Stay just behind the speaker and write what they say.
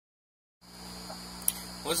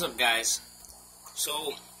What's up, guys?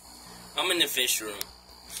 So, I'm in the fish room,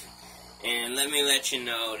 and let me let you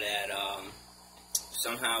know that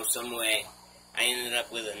somehow, some way, I ended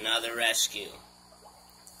up with another rescue.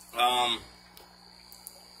 I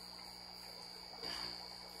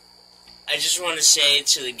just want to say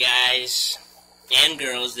to the guys and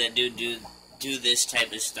girls that do this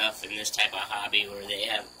type of stuff and this type of hobby, where they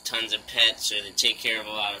have tons of pets or they take care of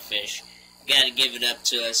a lot of fish, you gotta give it up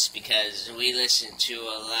to us, because we listen to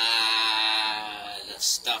a lot of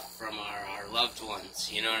stuff from our loved ones,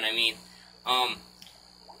 you know what I mean?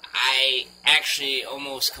 I actually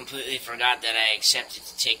almost completely forgot that I accepted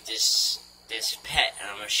to take this pet, and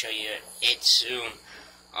I'm gonna show you it soon.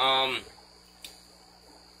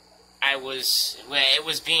 It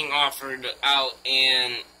was being offered out,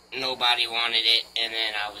 and nobody wanted it, and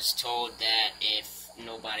then I was told that if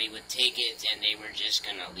nobody would take it, and they were just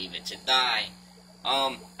gonna leave it to die.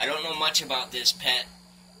 I don't know much about this pet.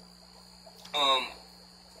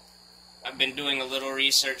 I've been doing a little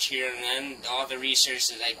research here and then. All the research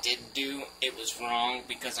that I did do, it was wrong,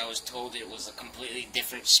 because I was told it was a completely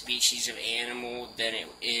different species of animal than it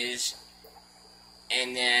is.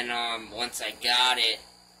 And then, once I got it,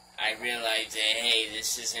 I realized that, hey,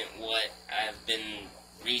 this isn't what I've been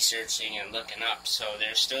researching and looking up, so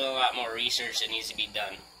there's still a lot more research that needs to be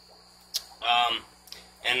done.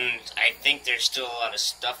 And I think there's still a lot of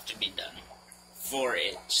stuff to be done for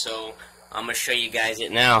it, so I'm going to show you guys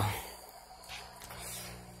it now.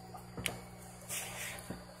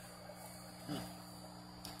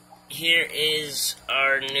 Here is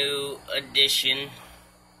our new addition.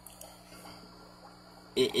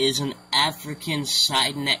 It is an African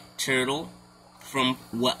side-neck turtle, from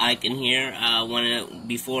what I can hear.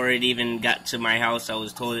 Before it even got to my house, I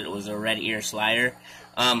was told it was a red ear slider.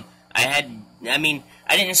 I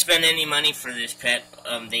didn't spend any money for this pet.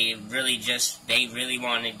 They really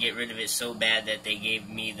wanted to get rid of it so bad that they gave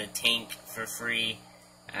me the tank for free.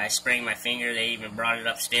 I sprained my finger. They even brought it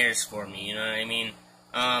upstairs for me, you know what I mean?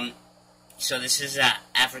 So this is an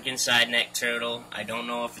African side-neck turtle. I don't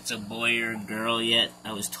know if it's a boy or a girl yet.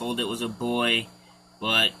 I was told it was a boy,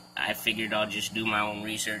 but I figured I'll just do my own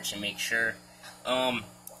research and make sure.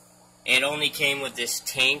 It only came with this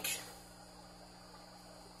tank.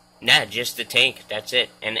 Nah, just the tank, that's it.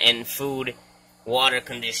 And food, water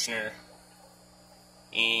conditioner.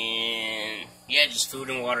 And yeah, just food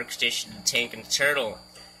and water conditioner, the tank and the turtle.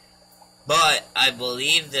 But I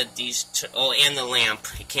believe that and the lamp.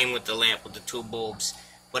 It came with the lamp with the two bulbs.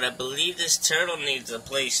 But I believe this turtle needs a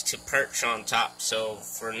place to perch on top. So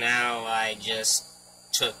for now, I just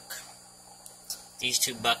took these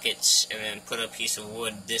two buckets and then put a piece of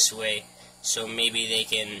wood this way, so maybe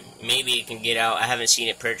it can get out. I haven't seen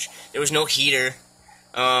it perch. There was no heater.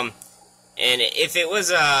 And if it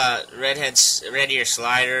was a red ear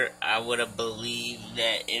slider, I would have believed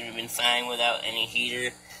that it would have been fine without any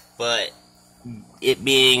heater. But it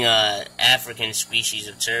being a African species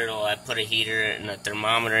of turtle, I put a heater and a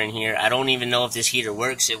thermometer in here. I don't even know if this heater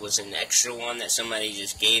works. It was an extra one that somebody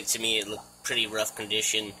just gave to me. It looked pretty rough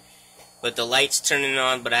condition. But the light's turning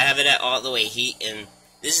on, but I have it at all the way heat, and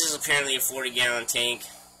this is apparently a 40-gallon tank.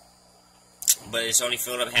 But it's only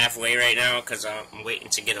filled up halfway right now, because I'm waiting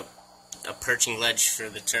to get a perching ledge for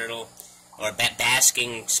the turtle, or a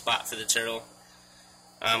basking spot for the turtle.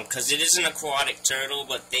 Because it is an aquatic turtle,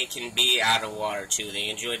 but they can be out of water too. They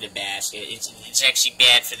enjoy the bask. It's actually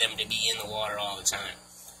bad for them to be in the water all the time.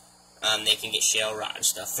 They can get shell rot and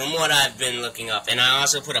stuff, from what I've been looking up. And I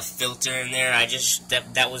also put a filter in there.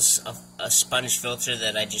 That was a sponge filter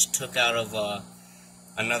that I just took out of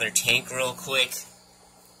another tank real quick,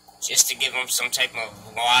 just to give them some type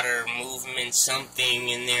of water movement, something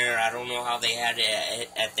in there. I don't know how they had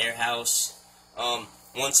it at their house.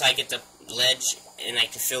 Once I get the ledge and I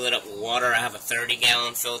can fill it up with water, I have a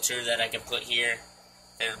 30-gallon filter that I can put here.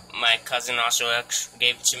 And my cousin also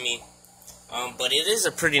gave it to me. But it is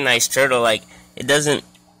a pretty nice turtle. Like, it doesn't...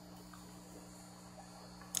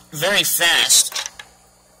 Very fast.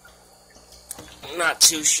 Not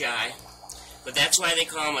too shy. But that's why they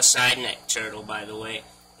call him a side-neck turtle, by the way.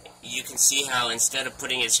 You can see how instead of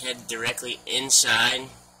putting his head directly inside,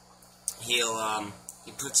 he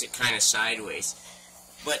puts it kind of sideways.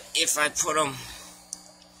 But if I put him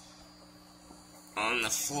on the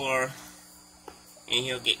floor and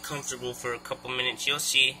he'll get comfortable for a couple minutes, you'll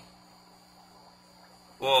see.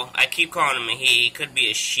 Well, I keep calling him a he. He could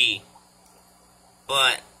be a she.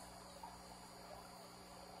 But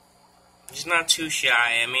he's not too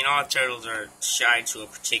shy. I mean, all turtles are shy to a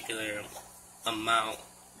particular amount.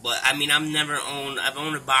 But, I mean, I've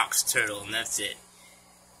owned a box turtle, and that's it.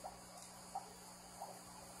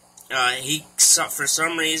 For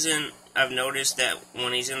some reason, I've noticed that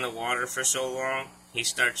when he's in the water for so long, he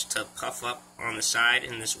starts to puff up on the side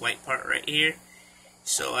in this white part right here.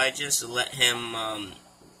 So I just let him,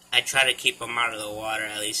 I try to keep him out of the water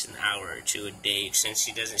at least an hour or two a day, since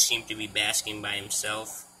he doesn't seem to be basking by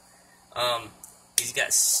himself. He's got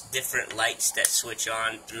different lights that switch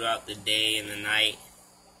on throughout the day and the night.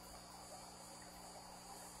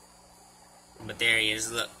 But there he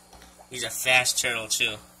is, look. He's a fast turtle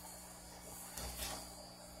too.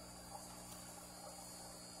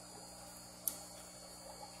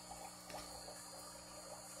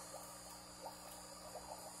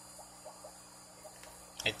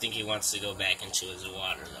 I think he wants to go back into his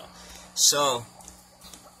water though. So,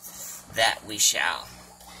 that we shall.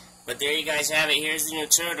 But there you guys have it. Here's the new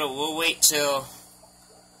turtle. We'll wait till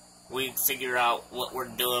we figure out what we're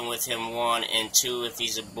doing with him, 1, and 2, if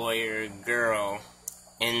he's a boy or a girl.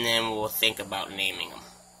 And then we'll think about naming him.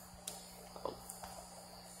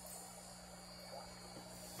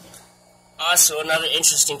 Also, another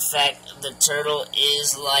interesting fact, the turtle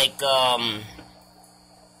is like, the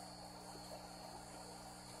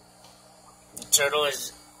turtle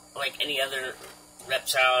is like any other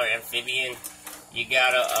reptile or amphibian. You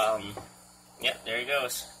gotta, yep, there he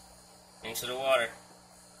goes, into the water.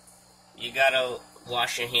 You gotta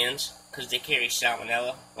wash your hands, because they carry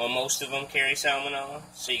salmonella. Well, most of them carry salmonella,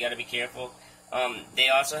 so you gotta be careful. They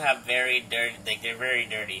also have very dirty, like, they're very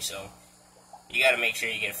dirty, so you gotta make sure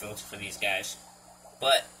you get a filter for these guys.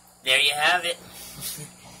 But, there you have it.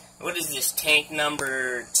 What is this, tank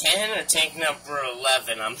number 10 or tank number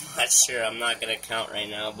 11? I'm not sure, I'm not gonna count right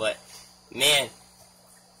now, but, man,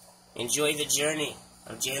 enjoy the journey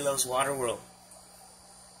of J-Lo's Water World.